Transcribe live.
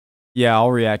Yeah,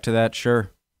 I'll react to that,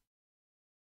 sure.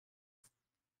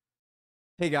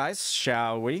 Hey guys,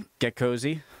 shall we get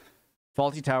cozy?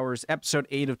 Fawlty Towers, episode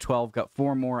 8 of 12, got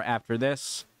 4 more after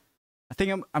this. I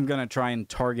think I'm gonna try and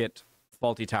target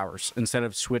Fawlty Towers instead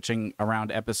of switching around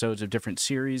episodes of different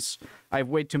series. I have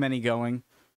way too many going,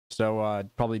 so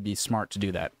it'd probably be smart to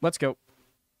do that. Let's go.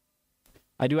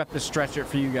 I do have to stretch it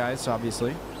for you guys,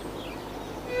 obviously.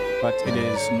 But it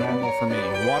is normal for me.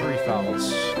 Watery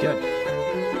fowls. Good.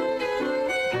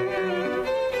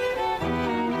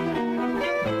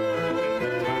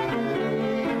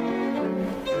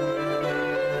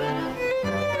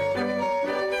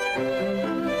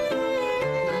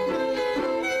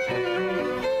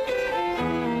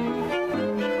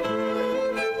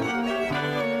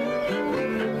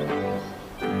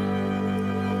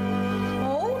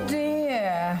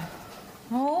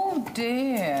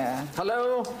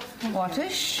 Hello? What a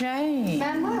shame.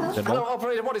 Hello,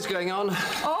 operator, what is going on?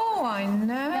 Oh, I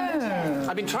know.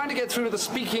 I've been trying to get through to the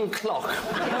speaking clock.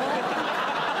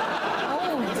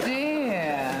 Oh,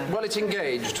 dear. Well, it's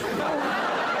engaged.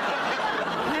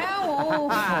 How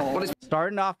awful. Well, it's...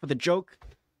 Starting off with a joke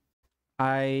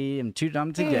I am too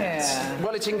dumb to get.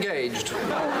 Well, it's engaged.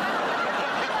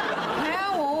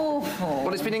 How awful.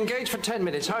 Well, it's been engaged for 10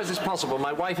 minutes. How is this possible?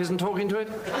 My wife isn't talking to it?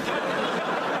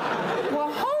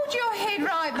 Well, hold your head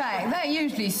right back. That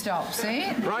usually stops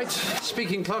it. Right,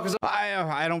 speaking clock is...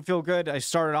 I don't feel good. I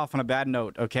started off on a bad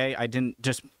note, okay? I didn't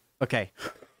just... Okay.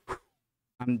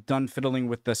 I'm done fiddling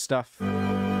with this stuff.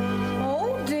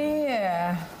 Oh,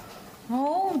 dear.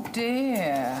 Oh,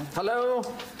 dear. Hello?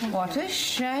 What a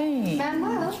shame.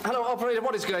 Hello, operator,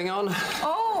 what is going on?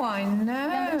 Oh, I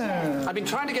know. I've been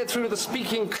trying to get through to the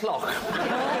speaking clock.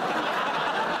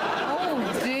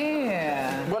 Oh,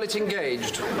 dear. Well, it's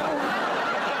engaged.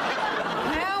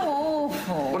 How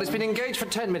awful. Well, it's been engaged for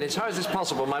 10 minutes. How is this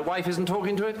possible? My wife isn't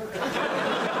talking to it?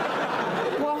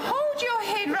 Well, hold your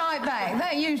head right back.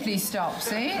 That usually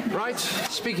stops it. Right,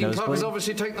 speaking clock has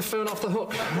obviously taken the phone off the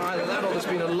hook. Either that or there's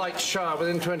been a light shower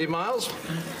within 20 miles.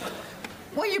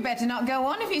 Well, you better not go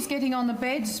on if he's getting on the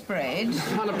bedspread.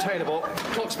 Unobtainable.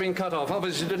 Clock's been cut off.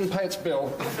 Obviously didn't pay its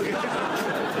bill.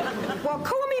 Well,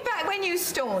 call me back when you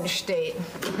staunched it.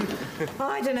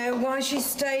 I don't know why she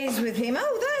stays with him.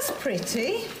 Oh, that's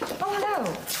pretty. Oh,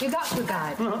 hello. You got the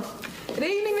guide. Good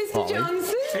evening, Mr.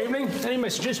 Johnson. Evening. Any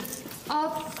messages? 3,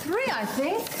 I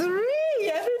think. 3?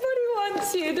 Everybody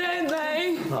wants you, don't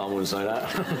they? Oh, I wouldn't say that.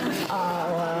 Oh,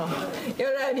 well,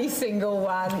 you're only single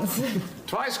once.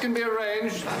 Twice can be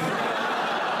arranged.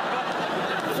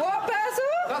 What,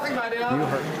 Basil? Nothing, my dear. You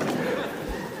hurt.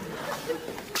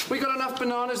 We got enough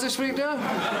bananas this week, dear?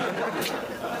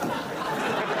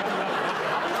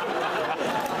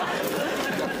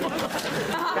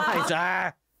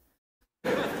 Guys,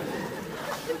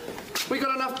 We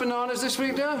got enough bananas this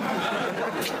week, dear?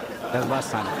 that was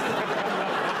last time.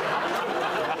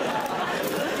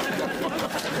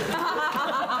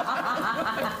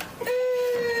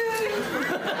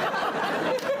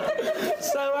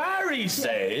 So Harry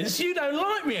says you don't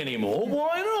like me anymore.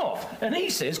 Why not? And he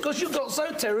says because you got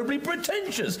so terribly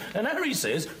pretentious. And Harry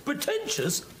says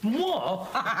pretentious? Moi?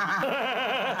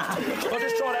 I'll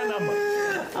just try that number.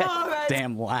 Oh, that's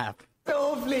Damn laugh.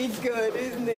 awfully good,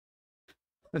 isn't it?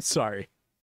 Sorry.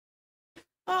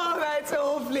 Oh, that's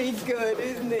awfully good,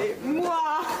 isn't it?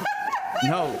 Mwah!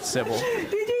 No, Sybil.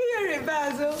 Did you hear it,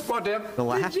 Basil? What, dear? The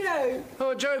laugh? The joke.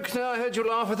 Oh, a joke. No, I heard you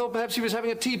laugh. I thought perhaps he was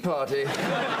having a tea party.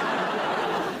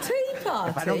 Tea party?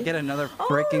 If I don't get another Oh,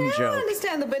 freaking now I joke.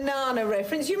 understand the banana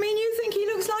reference. You mean you think he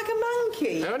looks like a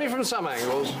monkey? Only from some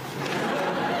angles.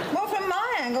 Well, from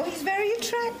my angle, he's very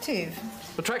attractive.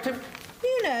 Attractive?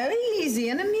 You know, easy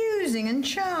and amusing and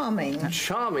charming.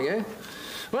 Charming, eh?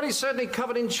 Well, he's certainly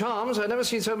covered in charms. I've never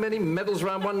seen so many medals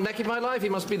round one neck in my life. He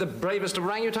must be the bravest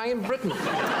orangutan in Britain.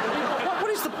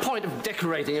 What is the point of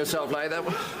decorating yourself like that?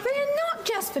 They're not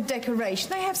just for decoration.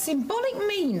 They have symbolic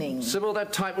meaning. Sybil,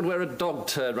 that type would wear a dog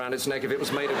turd round its neck if it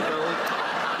was made of gold.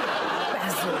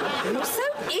 Basil, you're so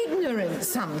ignorant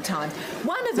sometimes.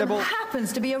 One of them Sybil.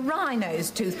 happens to be a rhino's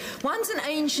tooth. One's an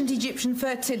ancient Egyptian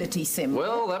fertility symbol.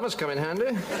 Well, that must come in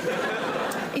handy.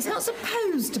 It's not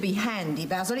supposed to be handy,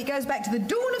 Basil. It goes back to the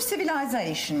dawn of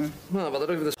civilization. Well, by the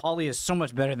look of this Polly is so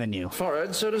much better than you.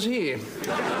 forehead, so does he.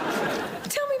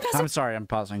 Tell me, Basil, I'm sorry, I'm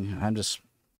pausing. I'm just...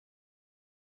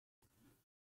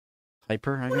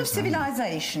 hyper, I dawn of guess?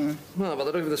 civilization. Well, by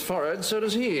the look of this forehead, so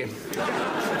does he.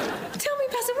 Tell me,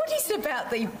 Basil, what is it about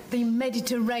the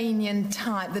Mediterranean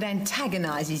type that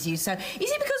antagonises you so? Is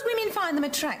it because women find find them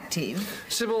attractive?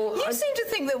 Sybil, You seem to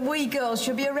think that we girls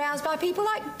should be aroused by people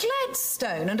like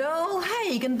Gladstone and Earl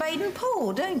Haig and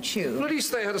Baden-Powell, don't you? Well, at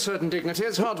least they had a certain dignity.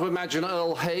 It's hard to imagine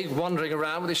Earl Haig wandering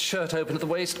around with his shirt open at the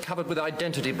waist, covered with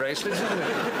identity bracelets, isn't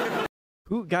it?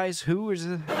 Who is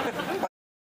it?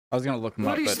 I was going to look him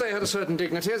Well, up, at least but... they had a certain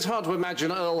dignity. It's hard to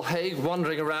imagine Earl Haig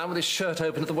wandering around with his shirt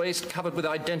open at the waist, covered with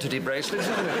identity bracelets,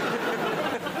 isn't it?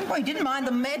 Well, he didn't mind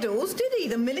the medals, did he?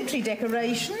 The military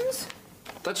decorations?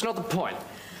 That's not the point.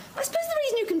 I suppose the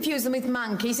reason you confuse them with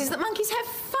monkeys is that monkeys have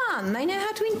fun. They know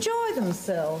how to enjoy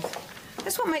themselves.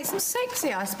 That's what makes them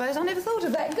sexy, I suppose. I never thought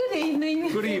of that. Good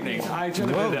evening. Good evening. I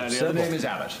telephoned earlier. The name is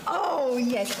Abbott. Oh,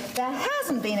 yes. There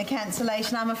hasn't been a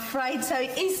cancellation, I'm afraid, so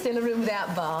it is still a room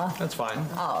without bar. That's fine.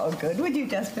 Oh, good. Would you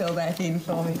just fill that in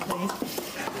for me, please?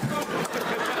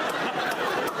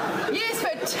 Yes,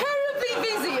 we're terribly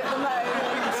busy at the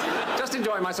moment. Just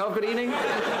enjoying myself. Good evening.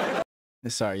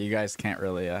 Sorry, you guys can't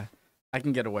really, I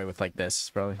can get away with like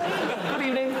this, probably. Good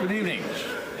evening. Good evening.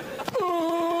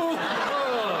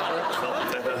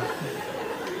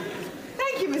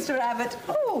 Thank you, Mr. Abbott.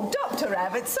 Oh, Dr.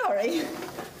 Abbott, sorry.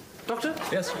 Doctor?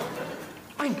 Yes.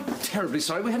 I'm terribly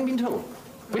sorry. We hadn't been told.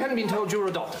 We hadn't been told you were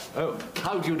a doctor. Oh.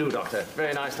 How do you do, Doctor?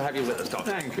 Very nice to have you with us,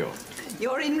 Doctor. Thank you.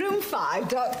 You're in room 5,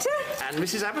 Doctor. And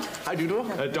Mrs. Abbott, how do you do?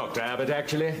 Dr. Abbott,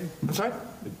 actually. I'm sorry?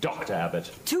 Dr. Abbott.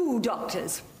 2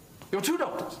 doctors. You're 2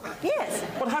 doctors? Yes.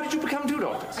 Well, how did you become 2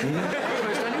 doctors? It's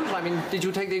most unusual. I mean, did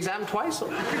you take the exam twice? Or...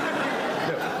 No,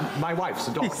 my wife's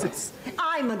a doctor.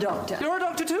 I'm a doctor. You're a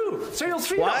doctor too. So you're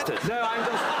 3 doctors. No,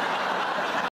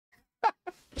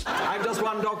 I'm just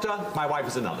one doctor. My wife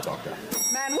is another doctor.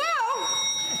 Manuel!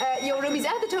 Your room is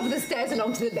at the top of the stairs and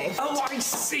on to the left. Oh, I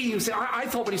see. You see, I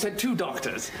thought when you said 2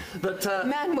 doctors that.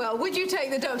 Manuel, would you take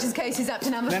the doctor's cases up to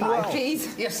number 5,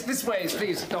 please? Yes, this way,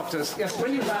 please, doctors. Yes,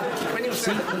 when you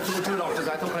said that there were 2 doctors,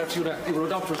 I thought perhaps you were a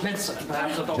doctor of medicine,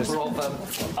 perhaps a doctor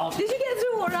of. Did you get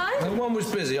through all right? One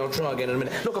was busy. I'll try again in a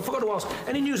minute. Look, I forgot to ask.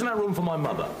 Any news in that room for my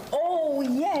mother? Oh,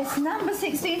 yes. Number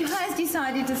 16 has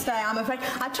decided to stay, I'm afraid.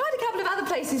 I tried a couple of other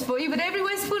places for you, but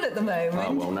everywhere's full at the moment.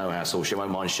 Oh, well, no hassle. She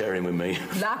won't mind sharing with me.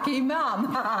 Lucky mum.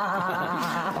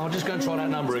 I'll just go and try that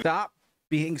number again. Stop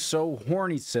being so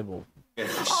horny, Sybil.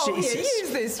 Oh, here, Jesus.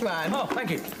 use this one. Oh,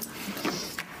 thank you.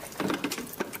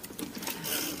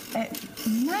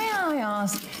 May I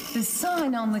ask, the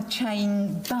sign on the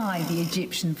chain by the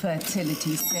Egyptian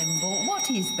fertility symbol, what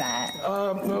is that?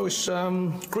 Well,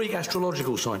 it's Greek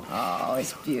astrological sign. Oh,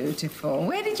 it's beautiful.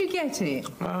 Where did you get it?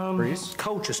 Greece?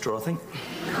 Colchester, I think.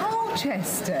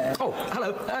 Colchester. Oh,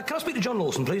 hello. Can I speak to John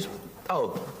Lawson, please?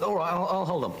 Oh, all right. I'll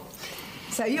hold on.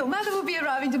 So your mother will be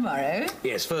arriving tomorrow?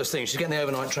 Yes, first thing. She's getting the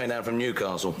overnight train down from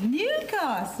Newcastle.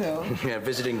 Newcastle? Yeah,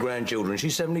 visiting grandchildren.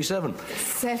 She's 77.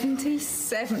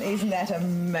 77, isn't that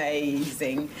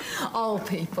amazing? Old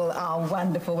people are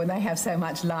wonderful when they have so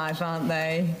much life, aren't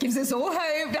they? Gives us all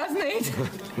hope, doesn't it?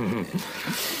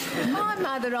 My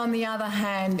mother, on the other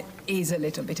hand, is a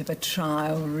little bit of a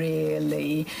trial,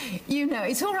 really. You know,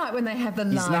 it's all right when they have the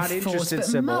He's life not force, interested, but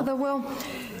Sybil. Mother, well,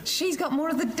 she's got more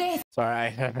of the death.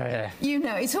 Sorry. You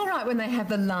know, it's all right when they have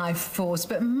the life force,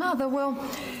 but Mother, well,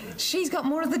 she's got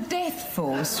more of the death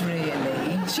force,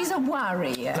 really. She's a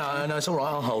worrier. No, it's all right.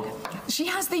 I'll hold. She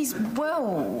has these,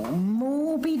 well,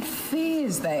 morbid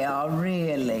fears they are,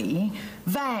 really.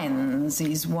 Vans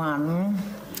is one.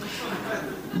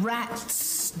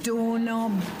 Rats,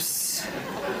 doorknobs,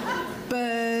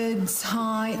 birds,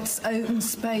 heights, open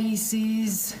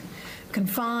spaces,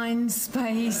 confined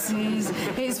spaces.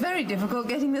 It's very difficult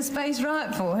getting the space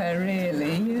right for her,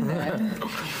 really, you know.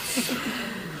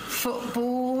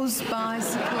 Footballs,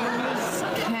 bicycles,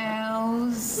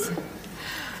 cows.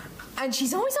 And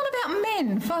she's always on about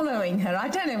men following her. I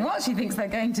don't know what she thinks they're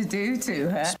going to do to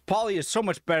her. Polly is so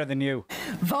much better than you.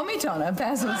 Vomit on her,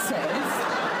 Basil says.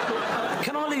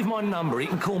 Can I leave my number? You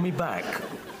can call me back.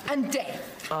 And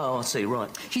death. Oh, I see. Right.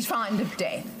 She's frightened of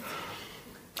death.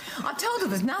 I've told her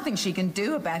there's nothing she can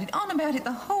do about it. On about it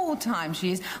the whole time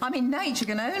she is. I mean, nature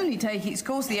can only take its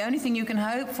course. The only thing you can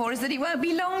hope for is that it won't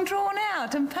be long drawn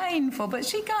out and painful, but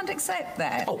she can't accept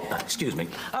that. Oh, excuse me.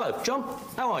 Hello, John.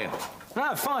 How are you?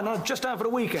 Ah, fine. I'm just out for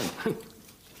the weekend.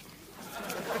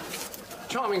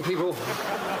 Charming people.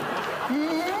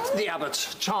 The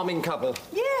Abbotts, charming couple.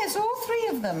 Yes, all 3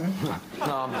 of them.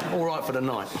 All right for the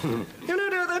night. You know,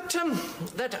 dear,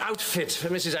 that outfit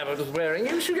Mrs. Abbott was wearing,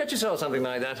 you should get yourself something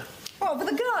like that. What, for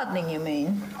the gardening, you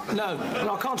mean? No,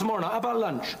 I can't tomorrow night. How about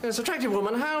lunch? Yes, attractive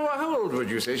woman. How old would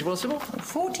you say she was, Sybil?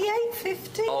 48,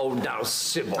 50? Oh, now,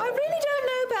 Sybil. I really don't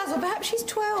know, Basil. Perhaps she's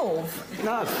 12.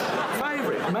 No,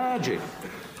 favourite, magic.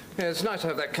 Yeah, it's nice to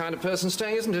have that kind of person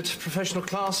staying, isn't it? Professional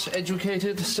class,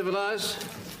 educated, civilised.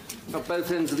 Got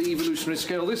both ends of the evolutionary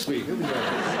scale this week, haven't you?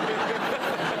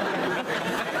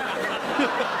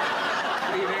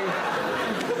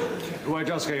 We're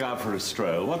just going out for a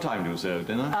stroll. What time do you serve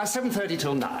dinner? 7:30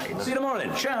 till 9. See you tomorrow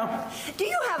then. Ciao. Do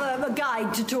you have a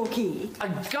guide to Torquay? A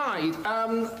guide?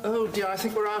 Oh dear, I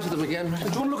think we're out of them again. Do you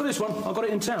want to look at this one? I've got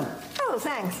it in town. Oh,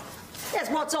 thanks. Yes,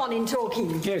 what's on in Torquay?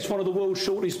 Yeah, it's one of the world's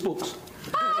shortest books.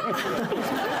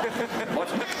 What?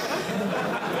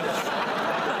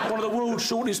 One of the world's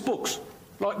shortest books.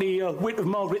 Like the wit of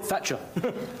Margaret Thatcher.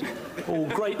 Or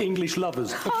Great English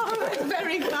Lovers. Oh, that's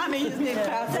very funny, isn't it,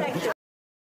 Pal? Thank you.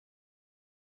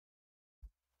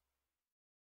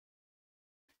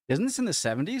 Isn't this in the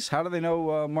 70s? How do they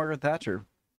know Margaret Thatcher?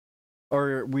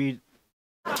 Or is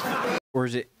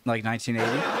it like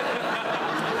 1980?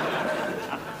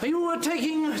 Are you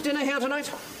taking dinner here tonight?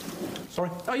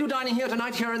 Sorry? Are you dining here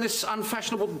tonight, here in this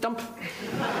unfashionable dump?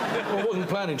 I wasn't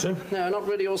planning to. No, not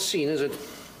really your scene, is it?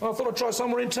 Well, I thought I'd try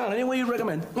somewhere in town. Anywhere you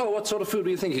recommend? Oh, what sort of food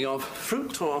were you thinking of?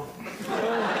 Fruit or...?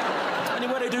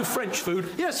 Anywhere they do French food.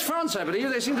 Yes, France, I believe.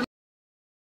 They seem to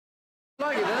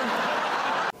like it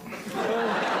there.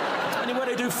 Anywhere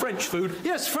they do French food.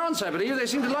 Yes, France, I believe. They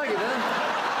seem to like it there.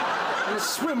 And a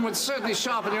swim would certainly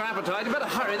sharpen your appetite. You better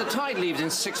hurry. The tide leaves in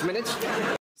 6 minutes.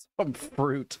 Some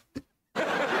fruit.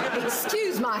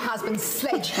 Excuse my husband's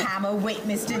sledgehammer wit,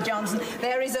 Mr. Johnson.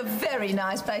 There is a very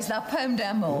nice place, La Pomme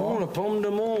d'Amour. Oh, the Pomme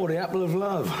d'Amour, the apple of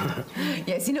love.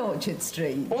 Yes, in Orchard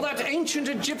Street. Or that ancient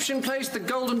Egyptian place, the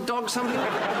Golden Dog something.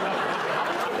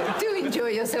 Do enjoy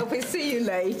yourself. We'll see you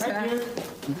later.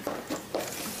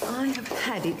 I have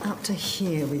had it up to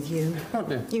here with you. What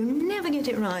do? You never get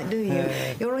it right, do you?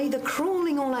 You're either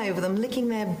crawling all over them, licking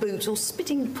their boots, or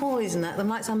spitting poison at them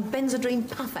like some Benzodrine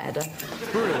puff adder.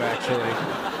 True, actually.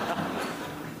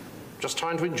 Just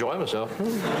trying to enjoy myself.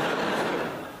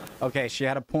 Okay, she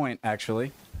had a point,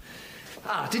 actually.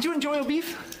 Did you enjoy your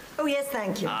beef? Oh, yes,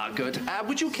 thank you. Good.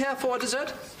 Would you care for a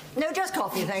dessert? No, just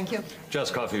coffee, thank you.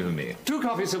 Just coffee for me. 2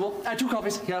 coffees, Sybil. 2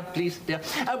 coffees. Here, please, dear.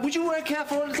 Would you care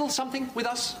for a little something with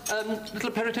us? Little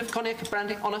aperitif, cognac,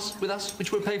 brandy on us, with us,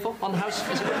 which we'll pay for on the house?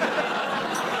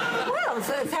 Well,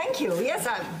 sir, thank you. Yes,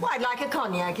 I'd like a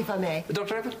cognac, if I may.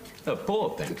 Dr. Everett?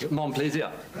 Port, thank you. Mon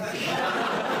plaisir.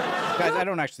 Guys, I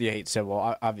don't actually hate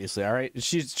Sybil, obviously, all right?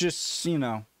 She's just, you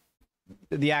know,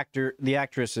 the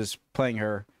actress is playing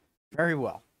her very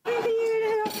well. And for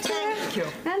you, Doctor. Thank you.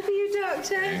 And for you,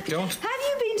 Doctor. Thank you. Have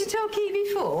you been to Torquay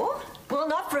before? Well,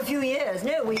 not for a few years,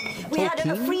 no. We had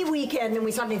a free weekend and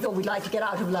we suddenly thought we'd like to get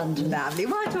out of London. Lovely.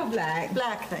 White or black?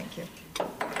 Black, thank you.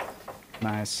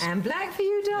 Nice. And black for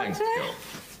you, Thank Doctor? you.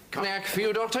 Cognac for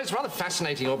you, Doctor. It's rather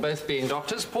fascinating you're both being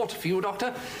doctors. Port for you,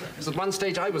 Doctor. Because at one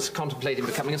stage I was contemplating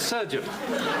becoming a surgeon.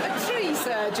 A tree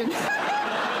surgeon.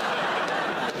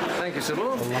 Thank you,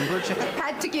 Sybil. A lumberjack?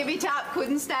 Had to give it up.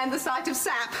 Couldn't stand the sight of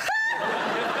sap.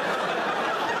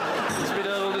 It's a bit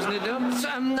old, isn't it?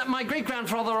 My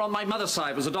great-grandfather on my mother's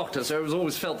side was a doctor, so it was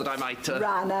always felt that I might...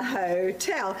 Run a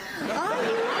hotel. Get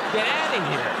out of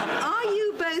here. Are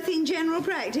you both in general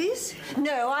practice?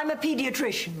 No, I'm a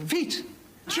paediatrician. Feet.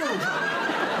 Children.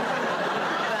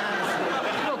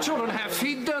 Well, children have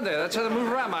feet, don't they? That's how they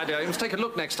move around, my dear. You must take a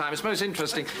look next time. It's most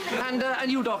interesting.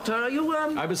 And you, Doctor, are you,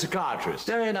 I'm a psychiatrist.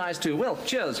 Very nice, too. Well,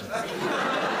 cheers.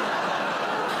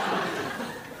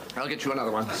 I'll get you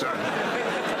another one. Sorry.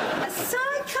 A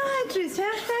psychiatrist?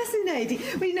 How fascinating.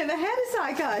 We've never had a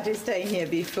psychiatrist staying here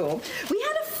before. We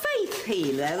had a faith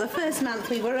healer the first month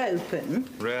we were open.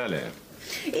 Really?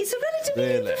 It's a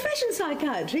relatively new profession,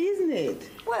 psychiatry, isn't it?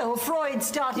 Well, Freud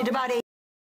started about 8...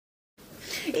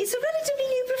 It's a relatively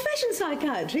new profession,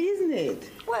 psychiatry, isn't it?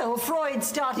 Well, Freud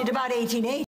started about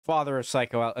 1880. Father of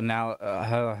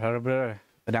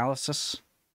psychoanalysis.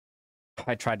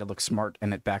 I tried to look smart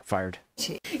and it backfired.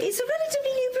 It's a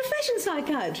relatively new profession,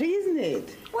 psychiatry, isn't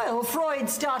it? Well, Freud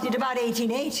started about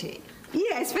 1880.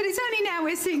 Yes, but it's only now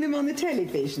we're seeing them on the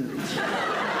television.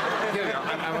 Here we are.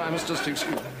 I must just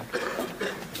excuse...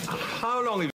 How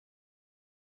long have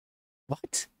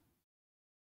What?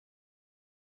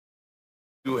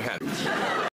 you had?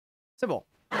 Sybil.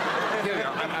 Here we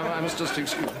are. I must just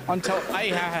excuse... Until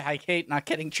I hate not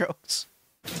getting jokes.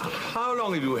 How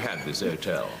long have you had this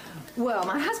hotel? Well,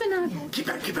 my husband and I... Keep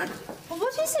back, keep back. Well,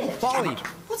 what is it? Fawlty.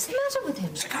 What's the matter with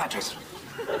him? Psychiatrist.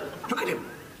 Look at him.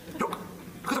 Look.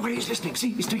 Look at the way he's listening. See,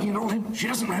 he's taking it all in. She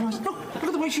doesn't realise. Look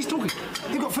at the way she's talking.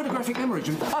 They've got photographic hemorrhage.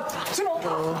 Sybil!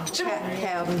 Sybil!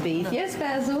 Cow and beef. Yes,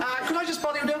 Basil? Could I just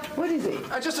bother you, dear? What is it?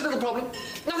 Just a little problem.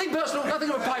 Nothing personal,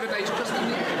 nothing of a private nature. Just...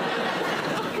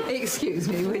 Excuse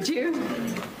me, would you?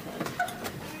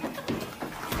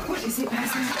 What is it,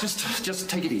 Basil? Just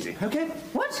take it easy, okay?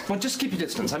 What? Well, just keep your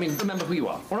distance. I mean, remember who you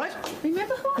are, all right?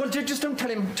 Remember who I Well, just don't tell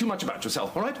him too much about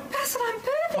yourself, all right? Basil, I'm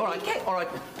perfect. All right, all right.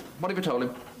 What have you told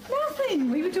him?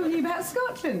 Nothing. We were talking about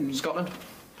Scotland. Scotland?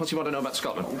 What's he want to know about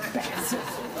Scotland? Basil.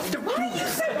 Why are you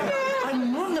so nervous?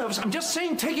 I'm not nervous. I'm just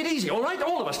saying take it easy, all right?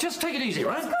 All of us, just take it easy,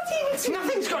 right?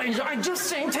 Nothing's got easy. I'm just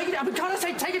saying take it... I mean, can't I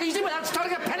say take it easy without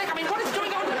starting a panic? I mean, what is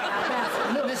going on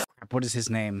here? What is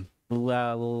his name? Leonard?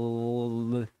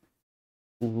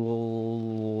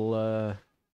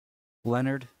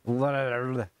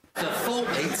 The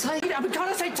Fawlty, take it... I mean, can't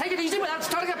I say take it easy without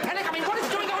starting a panic? I mean, what is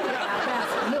going on here?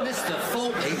 Mr.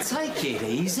 Fawlty, take it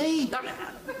easy.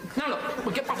 Now, look,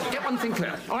 we'll get one thing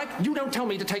clear, all right? You don't tell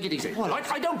me to take it easy. All right?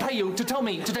 I don't pay you to tell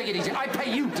me to take it easy. I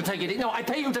pay you to take it easy. No, I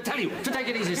pay you to tell you to take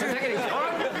it easy. So take it easy, all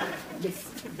right?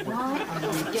 Listen, why are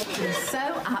you getting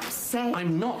so upset?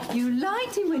 I'm not. You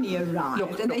liked him when he arrived,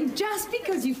 Look, and then just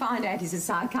because you find out he's a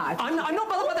psychiatrist... I'm not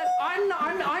bothered by that. I'm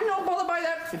not bothered by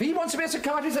that. If he wants to be a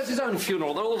psychiatrist, that's his own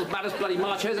funeral. All that matters bloody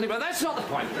March has anyway. That's not the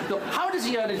point. Look, how does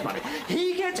he earn his money?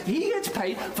 He gets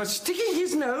paid for sticking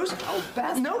his nose... Oh,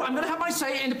 Basil. No, I'm going to have my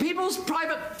say into people's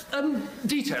private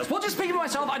details. Well, just speaking for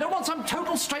myself, I don't want some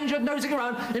total stranger nosing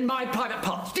around in my private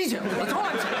parts. Details. That's all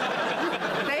I'm saying.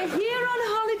 They're here on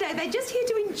holiday. They're just here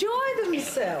to enjoy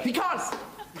themselves. He can't.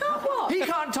 Can't what? He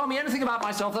can't tell me anything about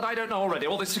myself that I don't know already.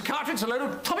 All this psychiatrist's a load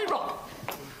of Tommy Rot.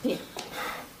 Here.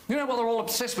 You know what they're all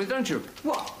obsessed with, don't you?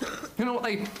 What? You know what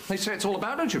they say it's all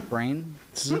about, don't you? Brain?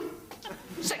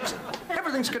 Sex.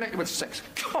 Everything's connected with sex.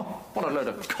 Oh, what a load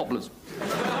of cobblers.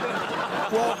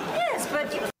 Yes,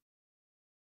 but you...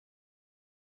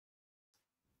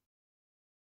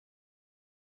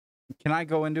 Can I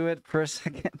go into it for a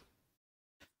second?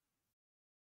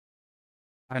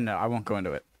 I know, I won't go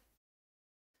into it.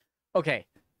 Okay.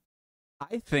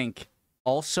 I think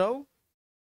also...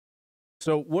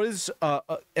 So what is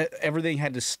everything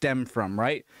had to stem from,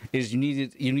 right? Is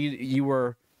you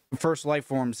were first life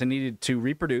forms that needed to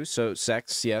reproduce, so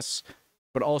sex, yes,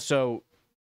 but also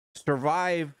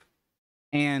survive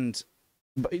and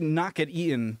not get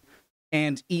eaten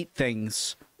and eat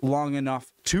things long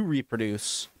enough to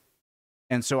reproduce.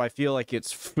 And so I feel like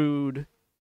it's food.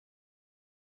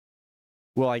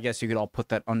 Well, I guess you could all put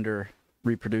that under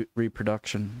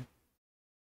reproduction.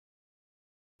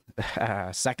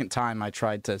 Second time I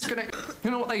tried to...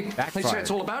 You know what they say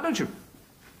it's all about, don't you?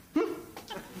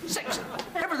 Sex.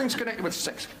 Everything's connected with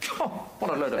sex. Oh,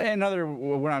 what a load of... Another,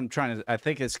 what I'm trying to... I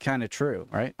think it's kind of true,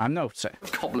 right? I'm no...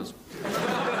 Cobblers.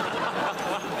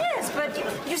 Yes, but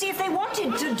you see, if they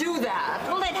wanted to do that,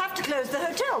 well, they'd have to close the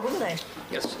hotel, wouldn't they?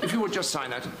 Yes, if you would just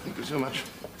sign that. Thank you so much.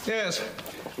 Yes.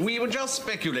 We were just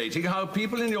speculating how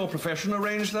people in your profession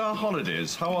arrange their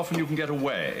holidays, how often you can get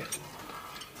away.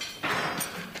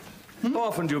 How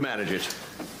often do you manage it?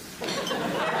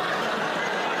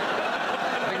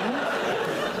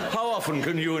 How often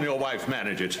can you and your wife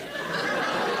manage it? You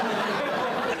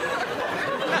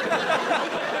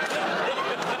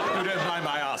don't mind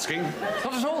my asking?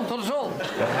 Not at all, not at all.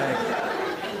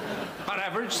 About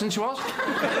average, since you asked?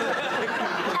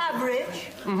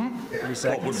 Average? Mm-hmm.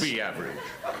 What would be average?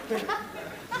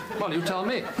 Well, you tell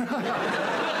me.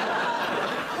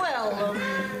 Well,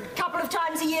 couple of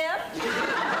times a year.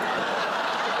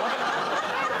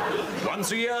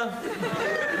 Once a year?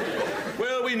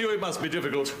 Well, we knew it must be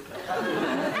difficult.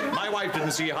 My wife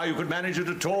didn't see how you could manage it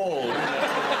at all.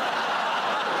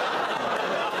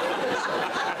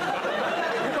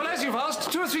 Well, as you've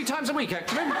asked, 2 or 3 times a week,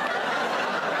 actually.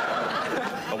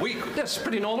 A week? Yes,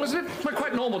 pretty normal, isn't it? We're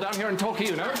quite normal down here in Torquay,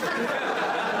 you know.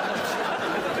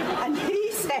 And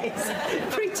he says,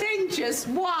 pretentious.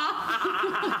 What?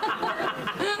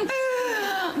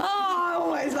 Oh, I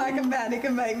always like a man who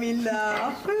can make me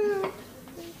laugh.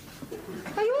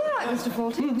 Are you all right, Mr.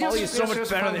 Fawlty? Yes, He's so much yes,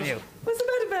 better fine. than you. What's the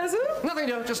matter, Basil? Nothing,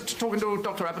 just talking to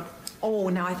Dr. Abbott. Oh,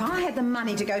 now, if I had the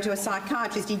money to go to a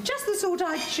psychiatrist, he's just the sort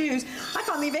I'd choose. I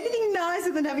can't think of anything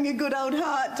nicer than having a good old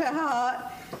heart-to-heart.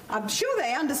 I'm sure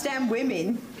they understand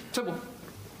women. So,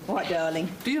 What, darling?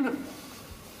 do you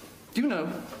know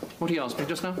what he asked me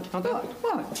just now?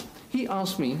 What? He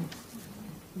asked me...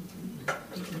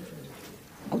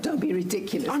 Oh, don't be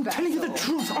ridiculous, I'm Basil. telling you the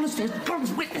truth, honestly, as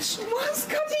God's witness. What's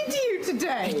got into you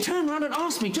today? He turned around and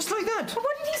asked me, just like that.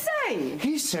 What did he say?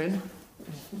 He said...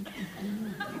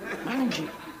 Angie,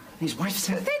 his wife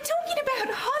said... They're talking about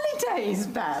holidays,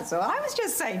 Basil. I was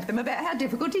just saying to them about how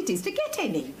difficult it is to get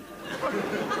any.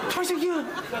 Twice a year.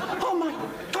 Oh, my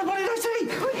God, what did I say?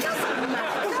 Well, it doesn't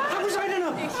matter. How was I to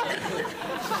know?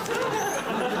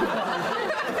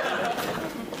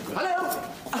 Hello?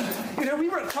 You know, we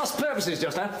were at cross purposes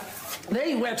just now.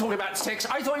 They were talking about sex.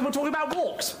 I thought you were talking about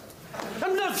walks.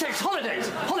 sex, holidays.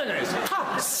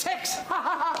 Ha, sex.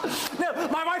 No,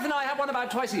 my wife and I have one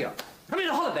about twice a year. I mean,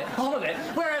 a holiday.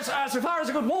 Whereas, so far as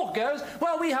a good walk goes,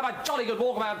 well, we have a jolly good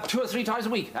walk about 2 or 3 times a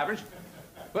week, average.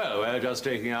 Well, we're just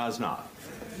taking ours now.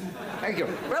 Thank you.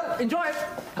 Well, enjoy it.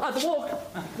 The walk.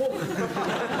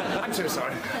 I'm so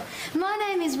sorry. My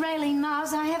name is Raylene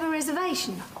Miles. I have a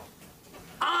reservation.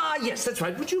 Ah, yes, that's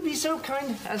right. Would you be so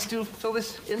kind as to fill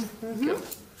this in? Mm-hmm. Go.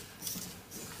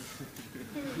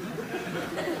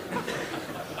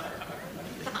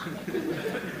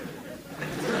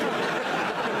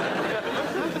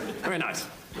 Very nice.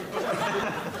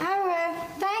 Oh,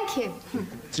 thank you.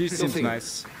 She seems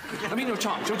nice. I mean, your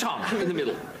charm in the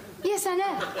middle. Yes, I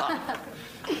know.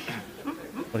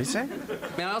 What did he say?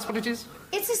 May I ask what it is?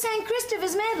 It's the St.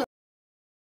 Christopher's medal.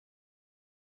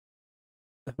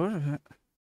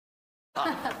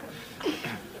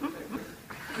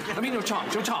 I mean, your charm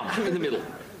in the middle.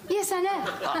 Yes, I know.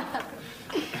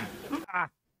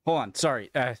 Hold on, sorry.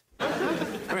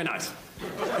 Very nice.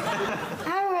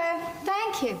 Oh,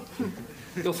 thank you.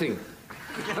 Your thing.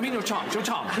 I mean, your charm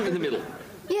in the middle.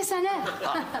 Yes, I know.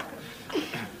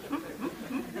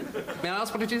 May I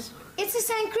ask what it is? It's the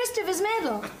St. Christopher's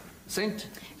medal. Saint?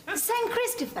 St.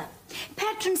 Christopher,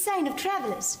 patron saint of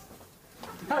travellers.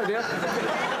 Hello, dear.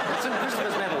 St.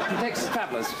 Christopher's medal protects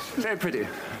travellers. Very pretty.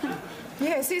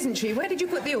 Yes, isn't she? Where did you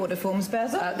put the order forms,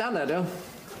 Basil? Down there, dear.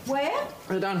 Where?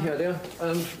 Down here, dear.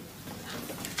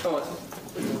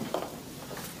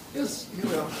 Yes, here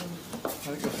we are. I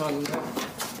think you'll find them there.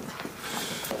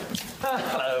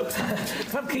 Hello.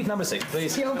 Can I keep number 6,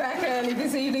 please? You're back early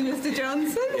this evening, Mr.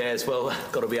 Johnson. Yes, well,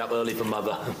 got to be up early for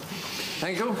Mother.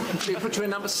 Thank you. We put you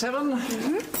in number 7.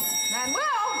 Manuel!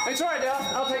 It's all right, dear.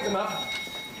 I'll take them up.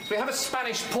 We have a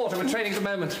Spanish porter we're training at the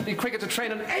moment. Be quicker to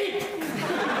train an ape!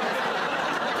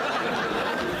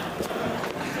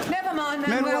 Never mind,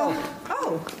 Manuel.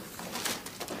 Oh.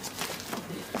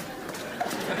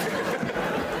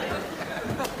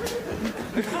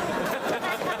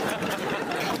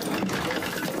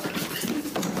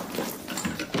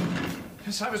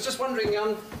 Yes, I was just wondering,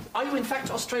 are you in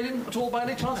fact Australian at all by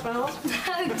any chance, may I ask?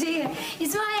 Oh, dear.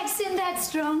 Is my accent that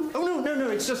strong? Oh, no,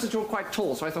 it's just that you're quite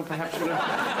tall, so I thought perhaps you would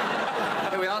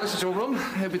Here we are, this is your room.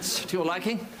 Hope it's to your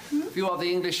liking. View of the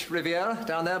English Riviera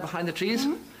down there behind the trees.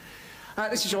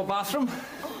 This is your bathroom.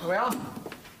 Here we are.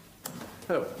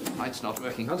 Oh, light's not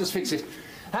working. I'll just fix it.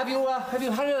 Have you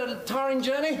had a tiring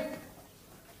journey?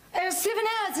 7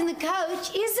 hours in the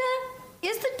coach. Is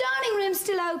the dining room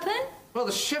still open? Well,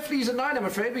 the chef leaves at 9, I'm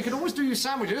afraid. We could always do you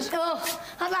sandwiches. Oh,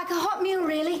 I'd like a hot meal,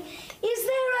 really. Is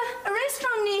there a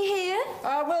restaurant near here?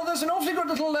 Well, there's an awfully good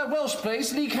little Welsh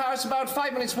place, Leek House, about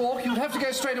 5 minutes walk. You'd have to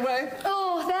go straight away.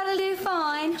 Oh, that'll do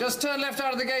fine. Just turn left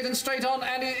out of the gate and straight on,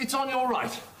 and it's on your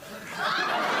right.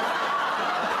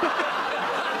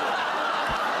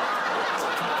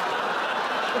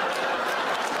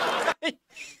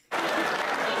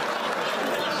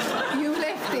 You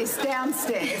left this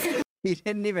downstairs. He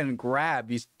didn't even grab.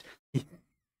 He's... Sorry,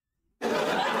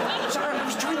 I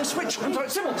was trying to switch. I'm sorry.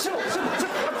 Sybil. I'm sorry.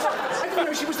 I didn't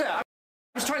know she was there. I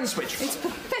was trying to switch. It's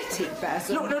pathetic,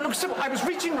 Basil. No, look, Sybil, I was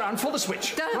reaching round for the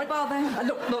switch. Don't bother.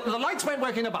 Look, the lights won't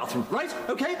work in the bathroom, right?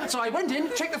 Okay, so I went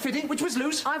in, checked the fitting, which was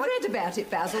loose. I've read about it,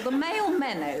 Basil. The male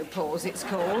menopause, it's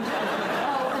called.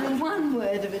 Oh, and one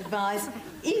word of advice.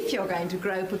 If you're going to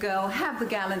grope a girl, have the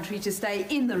gallantry to stay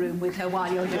in the room with her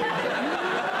while you're doing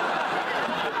it.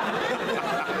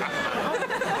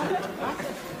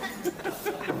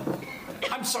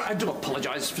 I'm sorry, I do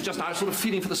apologise for just now sort of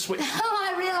feeling for the switch.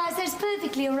 Oh, I realise that's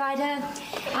perfectly all right.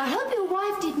 I hope your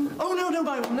wife didn't. Oh,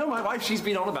 no, my wife, she's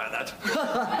been on about that.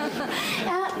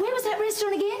 Where was that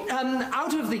restaurant again?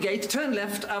 Out of the gate, turn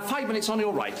left, 5 minutes on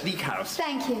your right, Leek House.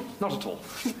 Thank you. Not at all.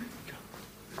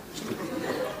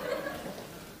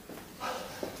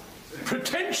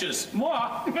 Pretentious,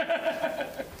 moi.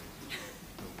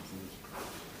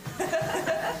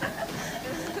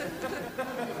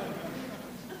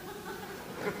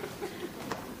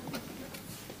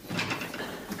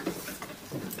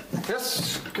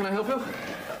 Yes, can I help you?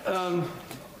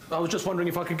 I was just wondering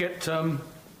if I could get a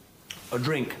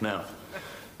drink now.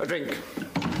 A drink.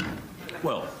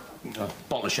 Well, a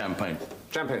bottle of champagne.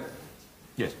 Champagne.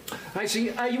 Yes. I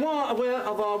see. You are aware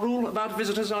of our rule about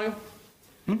visitors, are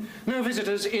you? No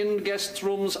visitors in guests'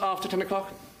 rooms after 10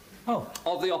 o'clock. Oh.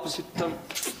 Of the opposite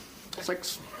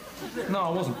sex. No, I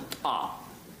wasn't.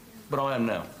 But I am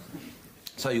now.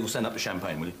 So you'll send up the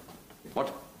champagne, will you?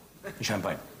 What? The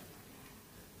champagne.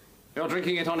 You're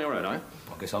drinking it on your own, are you?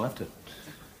 I guess I'll have to.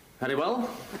 Very well.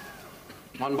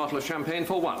 1 bottle of champagne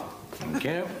for one. Thank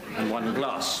you. And 1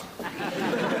 glass.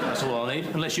 That's all I need,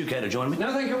 unless you care to join me.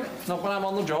 No, thank you. Not when I'm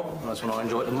on the job. That's when I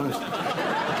enjoy it the most.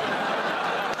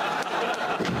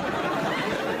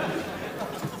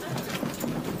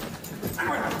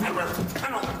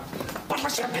 Hang on. Bottle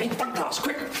of champagne, 1 glass,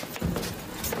 quick.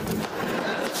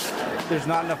 There's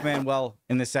not enough Manuel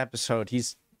in this episode.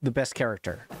 He's the best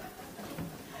character.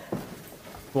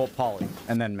 Well, Polly,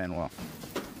 and then Manuel.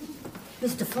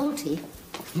 Mr. Fawlty,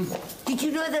 did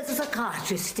you know there's a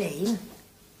psychiatrist staying?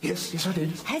 Yes, I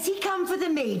did. Has he come for the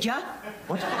Major?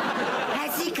 What?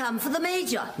 Has he come for the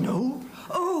Major? No.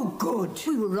 Oh, good.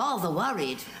 We were rather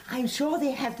worried. I'm sure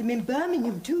they have them in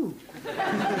Birmingham, too. Good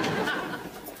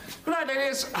night,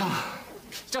 ladies.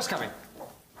 Just coming.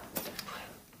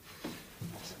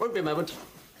 Won't be a moment.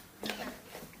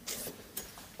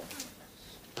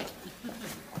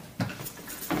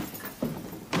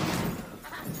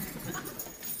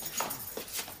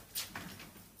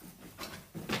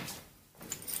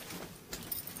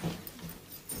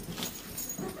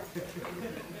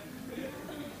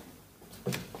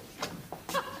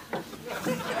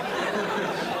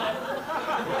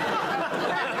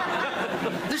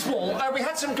 This wall, we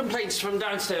had some complaints from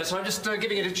downstairs, so I'm just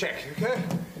giving it a check, okay?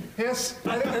 Yes,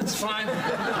 I think that's fine.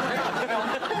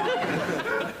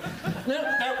 No,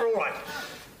 we're all right.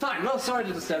 Fine, well, sorry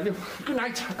to disturb you. Good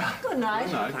night. Good night.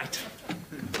 Good night.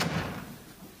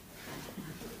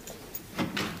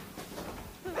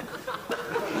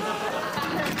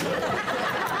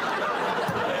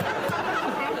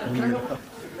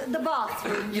 The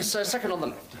bathroom. Yes, second on the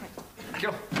left. Thank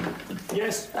you.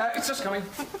 Yes. It's just coming.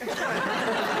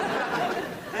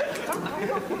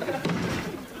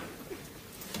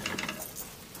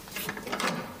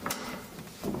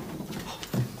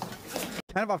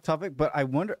 Kind of off topic, but I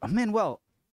wonder, Manuel,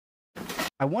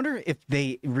 I wonder if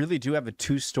they really do have a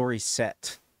 2-story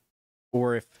set,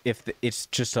 or if it's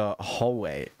just a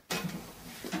hallway.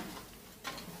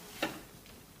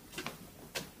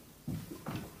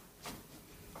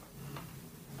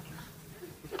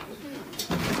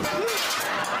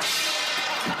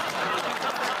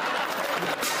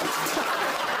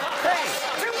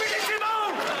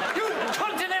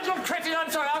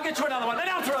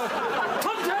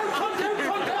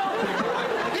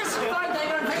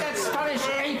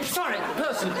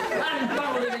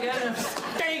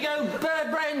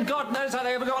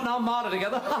 Armada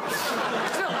together.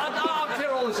 Still, I'll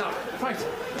clear all this up. Right.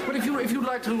 But if you'd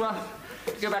like to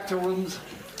go back to your rooms.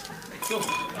 Sure.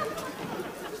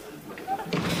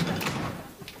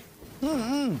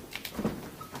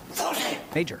 Fawlty!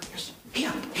 Major. Yes.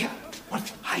 Here.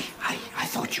 What? I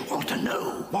thought you ought to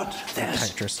know. What?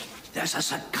 There's a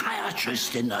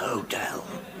psychiatrist in the hotel.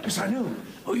 Yes, I know.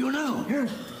 Oh, you know?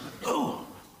 Yes. Oh,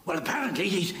 well, apparently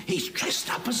he's dressed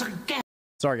up as a guest.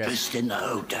 Sorry, guys. Dressed in the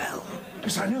hotel.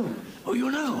 Yes, I know. Oh, you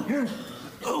know? Yes.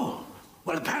 Oh,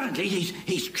 well, apparently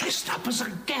he's dressed up as a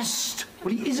guest.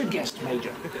 Well, he is a guest,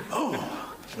 Major. Oh,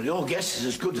 well, your guess is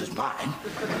as good as mine.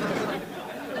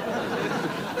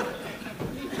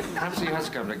 Perhaps he has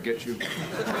come to get you.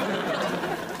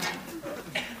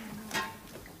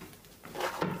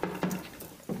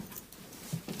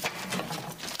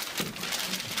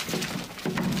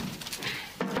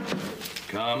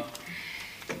 Come.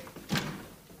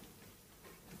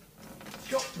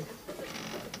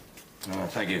 Oh,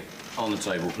 thank you. On the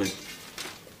table, please.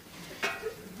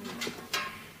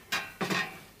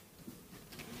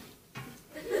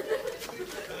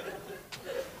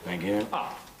 Thank you.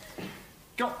 Ah.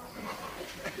 Go.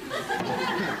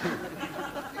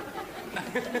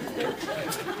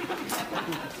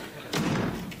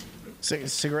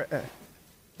 Cigarette.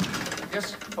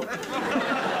 Yes. Oh.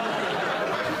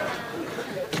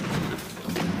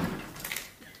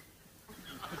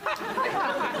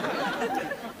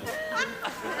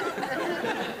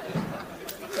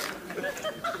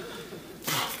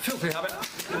 Filthy habit.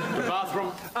 The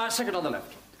bathroom. Second on the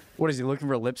left. What is he looking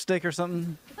for? Lipstick or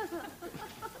something?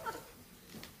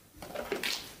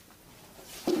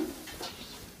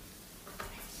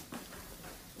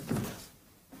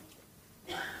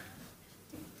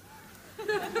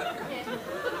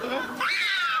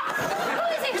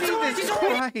 Jesus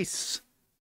Christ!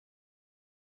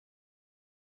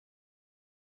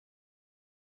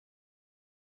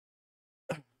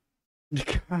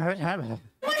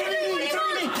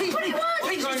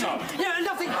 Please, yeah,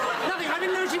 nothing. I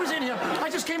didn't know she was in here. I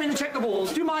just came in to check the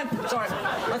walls. Do you mind? Sorry.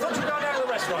 I thought you'd gone down to the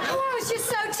restaurant. Oh, I was just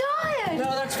so tired.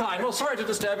 No, that's fine. Well, sorry to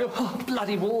disturb you. Oh,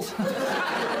 bloody walls. You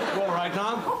all right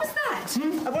now? What was that?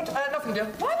 Nothing, dear.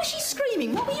 Why was she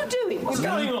screaming? What were you doing? What's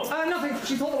going on? Nothing.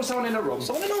 She thought there was someone in her room.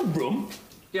 Someone in our room?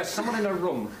 Yes, someone in her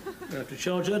room. You have to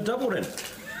charge her double then.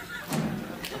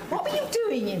 What were you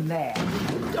doing in there?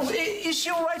 Oh, is she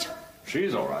all right?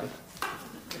 She's all right.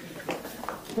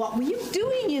 What were you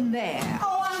doing in there?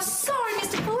 Oh, I'm sorry,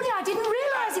 Mr. Fawlty. I didn't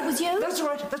realise it was you. That's all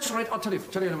right. That's all right. I'll tell you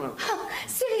in a moment. Oh,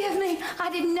 silly of me. I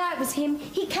didn't know it was him.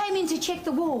 He came in to check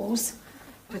the walls.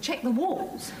 To check the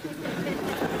walls?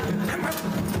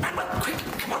 Manuel, quick,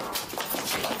 come on.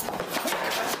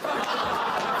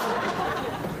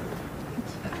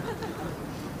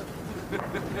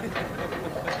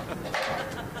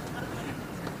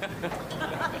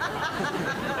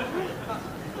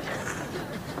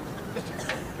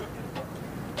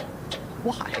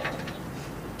 Why?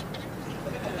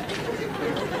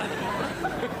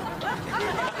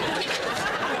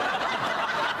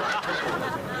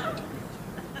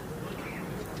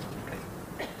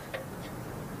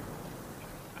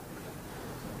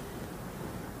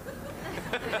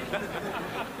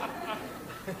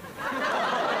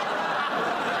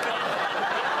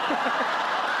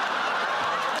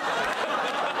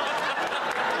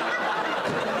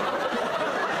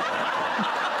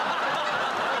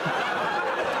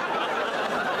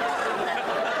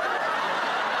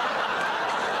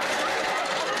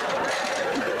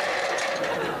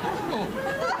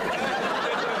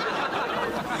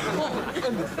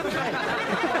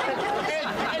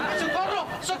 ¡Socorro!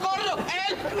 ¡Socorro!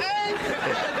 ¡Help! ¡Help!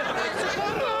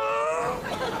 ¡Socorro!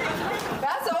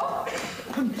 Basil?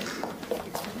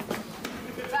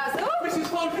 Basil? Mrs.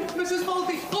 Fawlty! Mrs.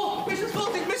 Fawlty! Oh, Mrs.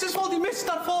 Fawlty! Mrs. Fawlty!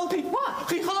 Mr. Fawlty!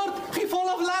 What? He hard! He fall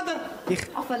off ladder!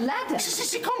 Off a ladder?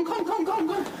 Come.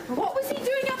 What was he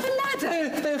doing up a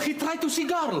ladder? He tried to see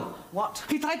girl. What?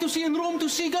 He tried to see in room to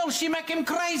see girl. She make him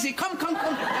crazy. Come.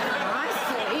 I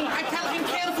see. I tell him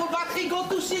careful, but he go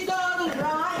to see girl.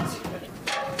 Right.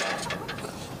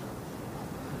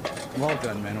 Well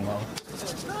done, Manuel.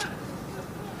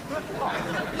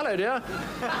 Hello, dear.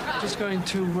 Just going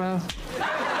to,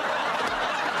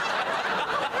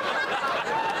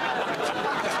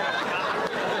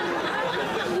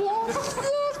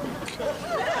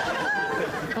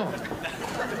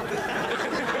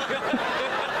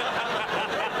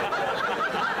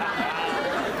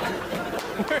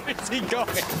 Where is he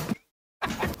going?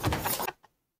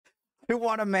 We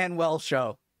want a Manuel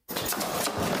show.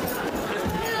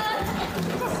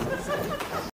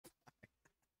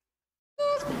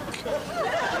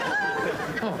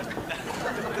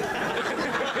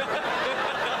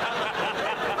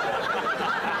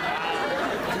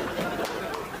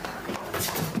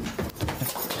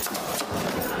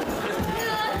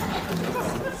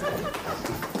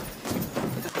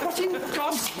 What in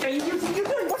God's name are you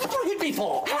doing? What did you hit me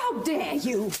for? How dare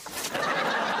you?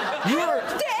 You're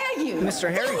Dare you? Mr.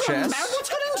 Hairy Man, Chest. what's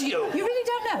got into you? You really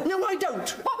don't know? No, I don't.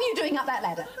 What were you doing up that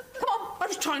ladder? Come on. I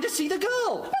was trying to see the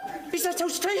girl. Is that so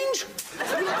strange?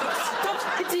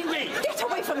 Stop hitting me. Get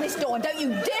away from this door and don't you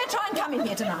dare try and come in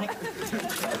here tonight.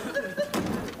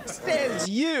 Says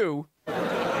you.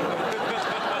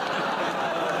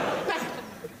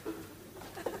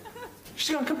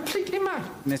 She's gone completely mad.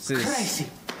 Mrs. Crazy.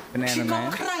 Banana She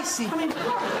Man. got crazy. I mean,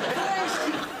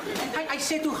 crazy. I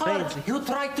said to her, you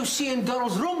tried to see in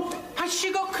girl's room, and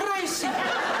she got crazy.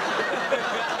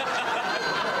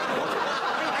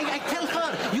 I tell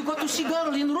her, you got to see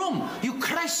girl in room. You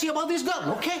crazy about this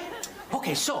girl, okay?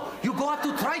 Okay, so you go out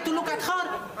to try to look at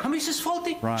her, and Mrs.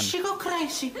 Fawlty, Run. she got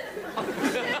crazy.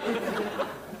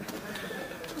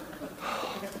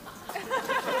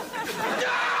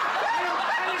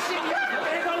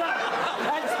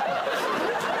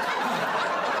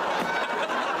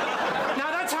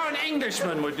 Now that's how an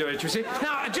Englishman would do it, you see.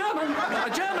 Now a German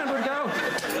would go.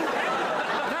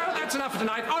 No, that's enough for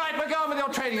tonight. All right, we're going with your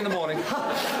training in the morning.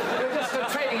 We're just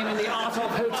training him in the art of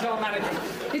hotel management.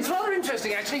 It's rather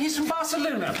interesting, actually. He's from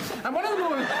Barcelona, and one of the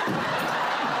women.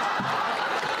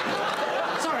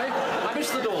 Sorry, I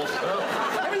missed the doors.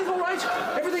 Everything all right?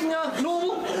 Everything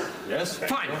normal? Yes?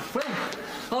 Fine. Well,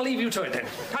 I'll leave you to it then.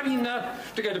 I mean,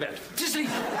 to go to bed. To sleep,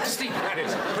 that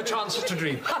is. A chance to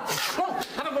dream. Well,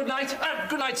 have a good night.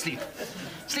 Good night, sleep.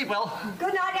 Sleep well.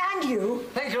 Good night, and you.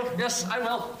 Thank you. Yes, I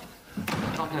will.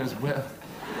 God knows where.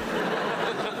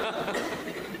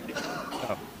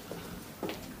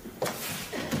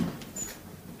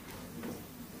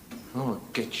 I'll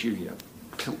get you, you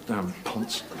piltdown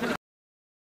ponce.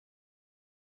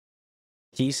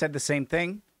 He said the same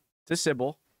thing to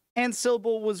Sybil, and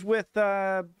Sybil was with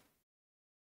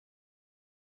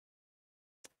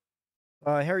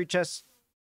hairy chest,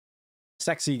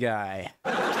 sexy guy.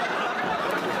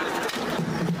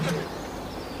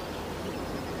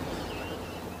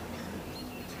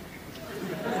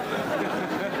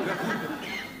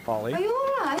 Polly. Are you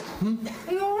all Are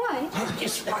you all right?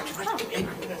 Yes, right. Give me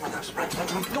one of those. Right.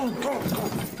 Go on.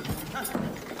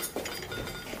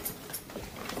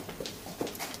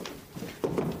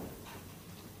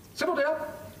 Sybil, dear.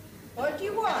 What do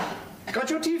you want? Got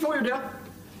your tea for you, dear.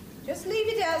 Just leave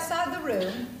it outside the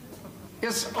room.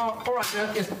 Yes, all right,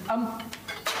 dear. Yes,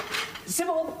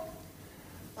 Sybil.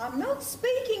 I'm not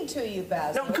speaking to you,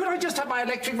 Basil. No, could I just have my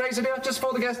electric razor, dear, just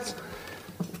for the guests?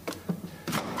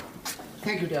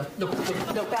 Thank you, dear. Look,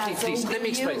 please, let me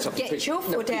explain something. Get your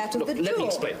foot out of the door. Let me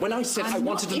explain. When I said I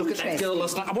wanted to look at that girl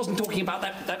last night, I wasn't talking about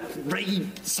that Ray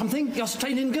something, the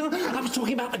Australian girl. I was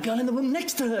talking about the girl in the room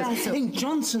next to her. Basil. In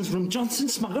Johnson's room. Johnson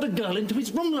smuggled a girl into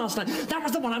his room last night. That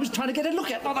was the one I was trying to get a look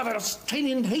at, not that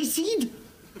Australian hayseed.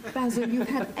 Basil, you've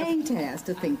had 8 hours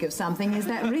to think of something. Is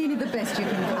that really the best you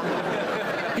can come up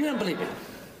with? You don't believe me?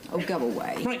 Oh, go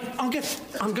away. Right, I'm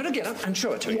going to get up and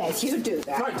show it to you. Yes, you do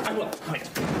that. Right, I will.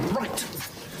 Right.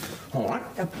 All right.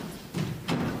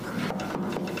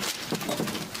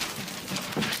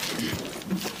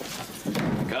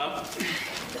 Come.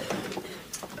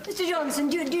 Mr. Johnson,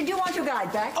 do you want your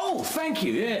guide back? Oh, thank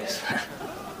you, yes.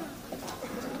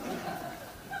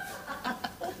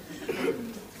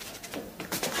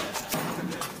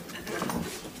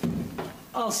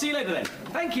 I'll see you later then.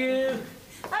 Thank you.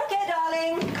 Okay,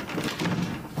 darling.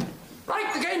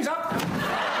 Right, the game's up. Up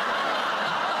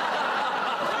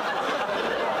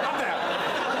there.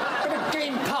 Bit of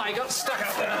game pie got stuck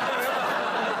up there.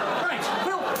 Right,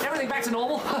 well, everything back to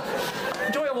normal.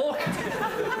 Enjoy your walk.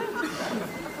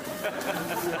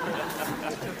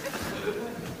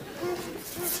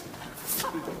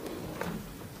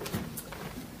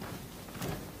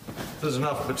 There's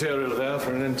enough material there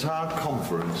for an entire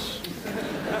conference.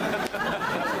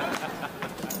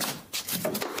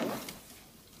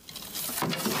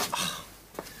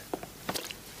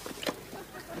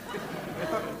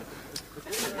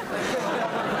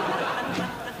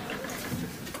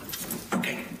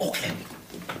 Okay.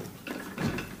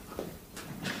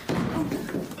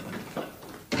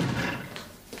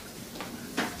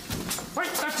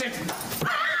 Right, that's it.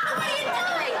 What are you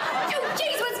doing? Oh,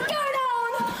 jeez, what's going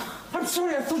on? I'm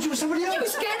sorry, I thought you were somebody else. You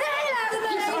scared the hell out of me.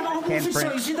 Yes, I'm awfully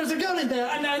sorry. See, there's a girl in there,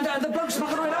 and the bloke's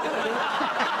not right up.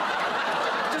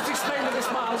 Just explain to Miss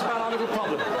Miles about our little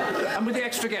problem. And with the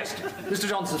extra guest, Mr.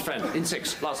 Johnson's friend, in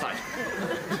 6, last night.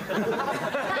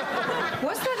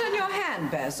 What's that on your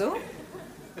hand, Basil?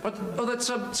 What? Oh, that's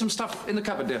some stuff in the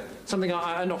cupboard, dear. Something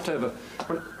I knocked over.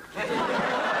 Sorry,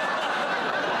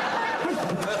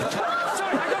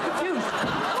 I got confused.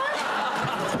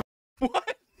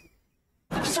 What?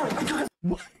 Sorry, I got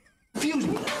confused.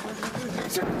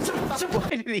 Why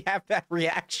did he have that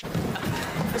reaction?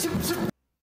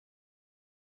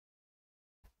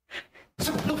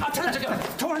 Look, I'll tell him to go.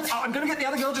 Torrance, I'm going to get the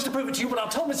other girl just to prove it to you, but I'll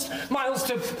tell Miss Miles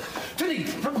to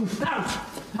leave.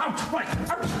 Out, right,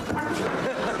 out.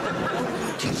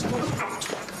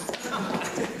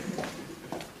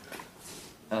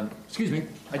 Excuse me,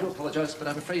 I do apologise, but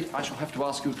I'm afraid I shall have to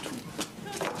ask you to...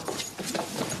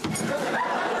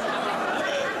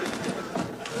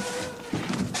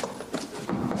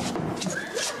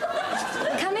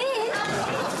 Come in.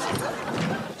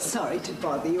 Sorry to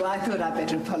bother you. I thought I'd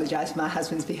better apologise for my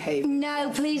husband's behaviour.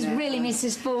 No, please, really,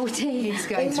 Mrs. Fawlty. He's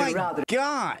going through rather...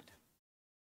 God!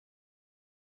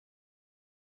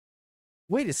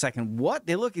 Wait a second, what?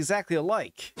 They look exactly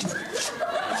alike.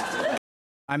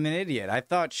 I'm an idiot. I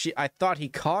thought he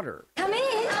caught her. Come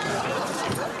in.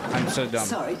 I'm so dumb.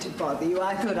 Sorry to bother you.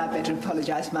 I thought I'd better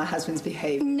apologise for my husband's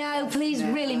behaviour. No, please,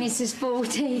 really, Mrs.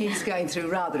 Fawlty. He's going through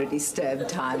rather a disturbed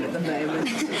time at the moment.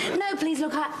 No, please,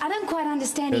 look, I don't quite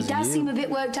understand. He Because of does you. seem a bit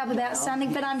worked up about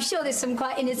something, but I'm sure there's some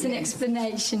quite innocent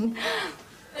explanation.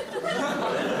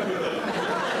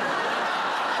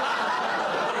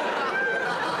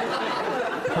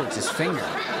 Pokes his finger.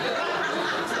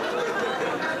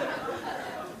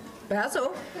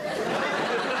 Basil?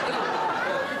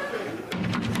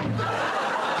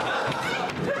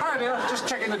 Hi, dear, just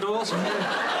checking the doors.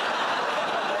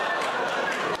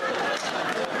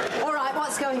 All right,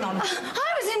 what's going on? I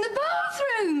was in the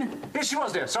bathroom. Yes, she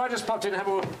was, dear. So I just popped in and have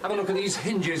a look at these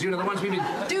hinges, you know, the ones we've been...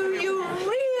 Do you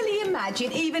really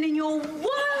imagine, even in your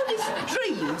wildest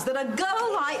dreams, that a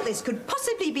girl like this could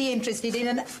possibly be interested in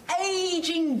an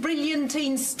ageing,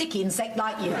 brilliantine stick insect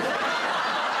like you?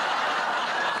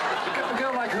 A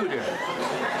girl like who, dear?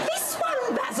 This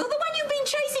one, Basil, the one you've been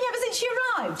chasing ever since she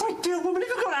arrived. My dear woman, have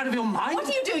you got out of your mind? What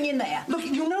are you doing in there? Look,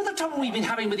 you know the trouble we've been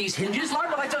having with these hinges? Like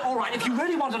what I said, all right, if you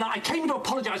really want to know, I came to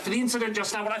apologise for the incident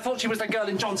just now when I thought she was the girl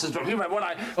in Johnson's room. You remember when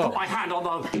I put my hand on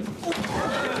the...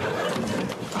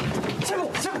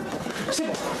 Sybil!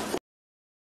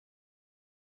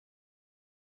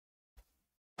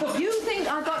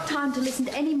 time to listen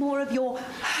to any more of your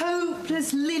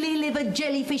hopeless lily-livered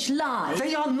jellyfish lies.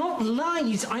 They are not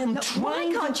lies. I am trying.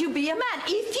 Why can't you be a man?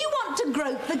 If you want to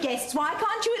grope the guests, why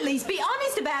can't you at least be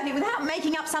honest about it without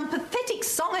making up some pathetic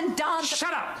song and dance?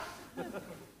 Shut up!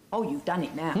 Oh, you've done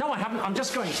it now. No, I haven't. I'm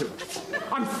just going to.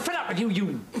 I'm fed up with you,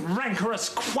 you rancorous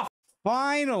quaff.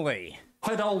 Finally.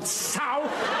 Head old sow.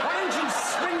 Why don't you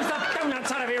swing the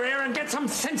donuts out of your ear and get some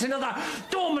sense into the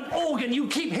dormant organ you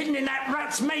keep hidden in that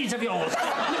rat's maze of yours?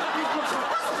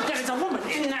 There is a woman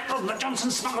in that room that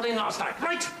Johnson smuggled in last night,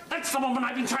 right? That's the woman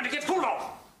I've been trying to get hold of.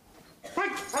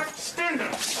 Right, stand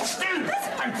there. Stand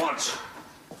and watch.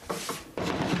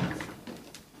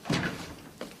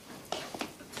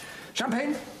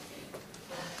 Champagne?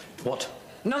 What?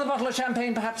 Another bottle of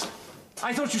champagne, perhaps?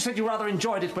 I thought you said you rather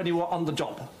enjoyed it when you were on the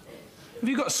job. Have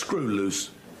you got a screw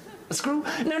loose? A screw?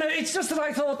 No, it's just that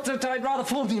I thought that I'd rather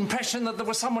form the impression that there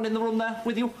was someone in the room there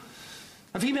with you.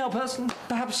 A female person,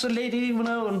 perhaps a lady, you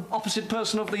know, an opposite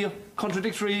person of the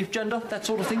contradictory gender, that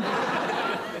sort of thing.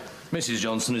 Mrs.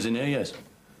 Johnson is in here, yes.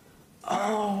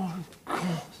 Oh, of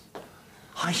course.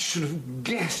 I should have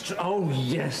guessed. Oh,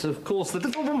 yes, of course. The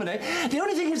little woman, eh? The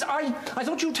only thing is, I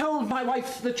thought you told my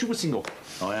wife that you were single.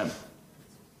 I am.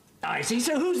 I see.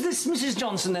 So who's this Mrs.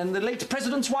 Johnson, then? The late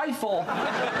president's wife, or...?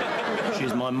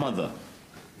 She's my mother.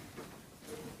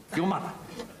 Your mother?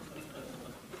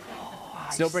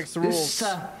 Still breaks the rules.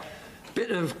 This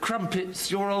bit of crumpets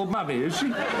your old mummy, is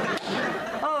she?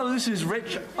 Oh, this is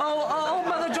rich. Oh,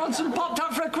 Mother Johnson popped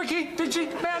up for a quickie, did she?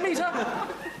 May I meet her?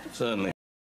 Certainly.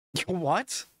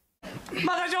 What?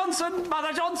 Mother Johnson,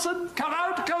 come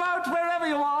out, wherever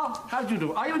you are. How do you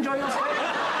do? Are you enjoying your stay?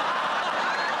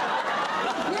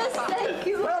 Yes, thank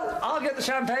you. Well, I'll get the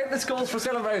champagne. This calls for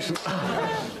celebration.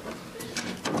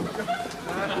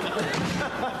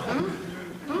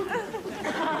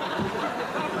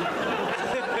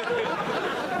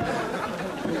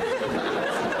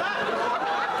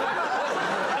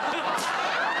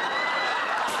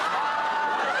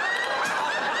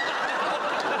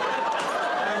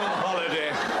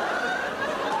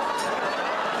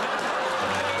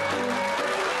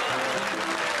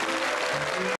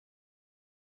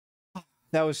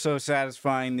 That was so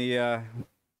satisfying. The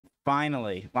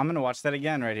finally, I'm gonna watch that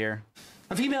again right here.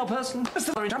 A female person?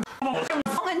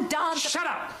 And dance. Shut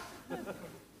up!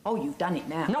 Oh, you've done it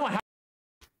now. No, I haven't.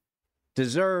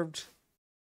 Deserved.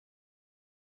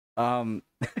 I'm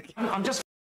just...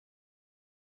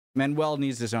 Manuel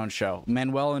needs his own show.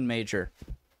 Manuel and Major.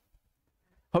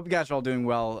 Hope you guys are all doing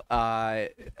well.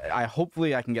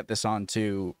 Hopefully I can get this on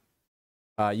to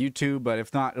YouTube, but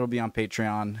if not, it'll be on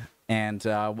Patreon. And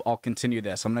I'll continue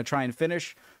this. I'm going to try and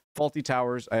finish Fawlty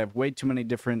Towers. I have way too many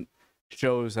different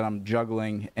shows that I'm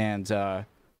juggling, and I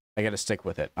got to stick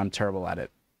with it. I'm terrible at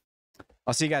it.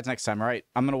 I'll see you guys next time, all right?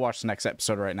 I'm going to watch the next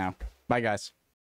episode right now. Bye, guys.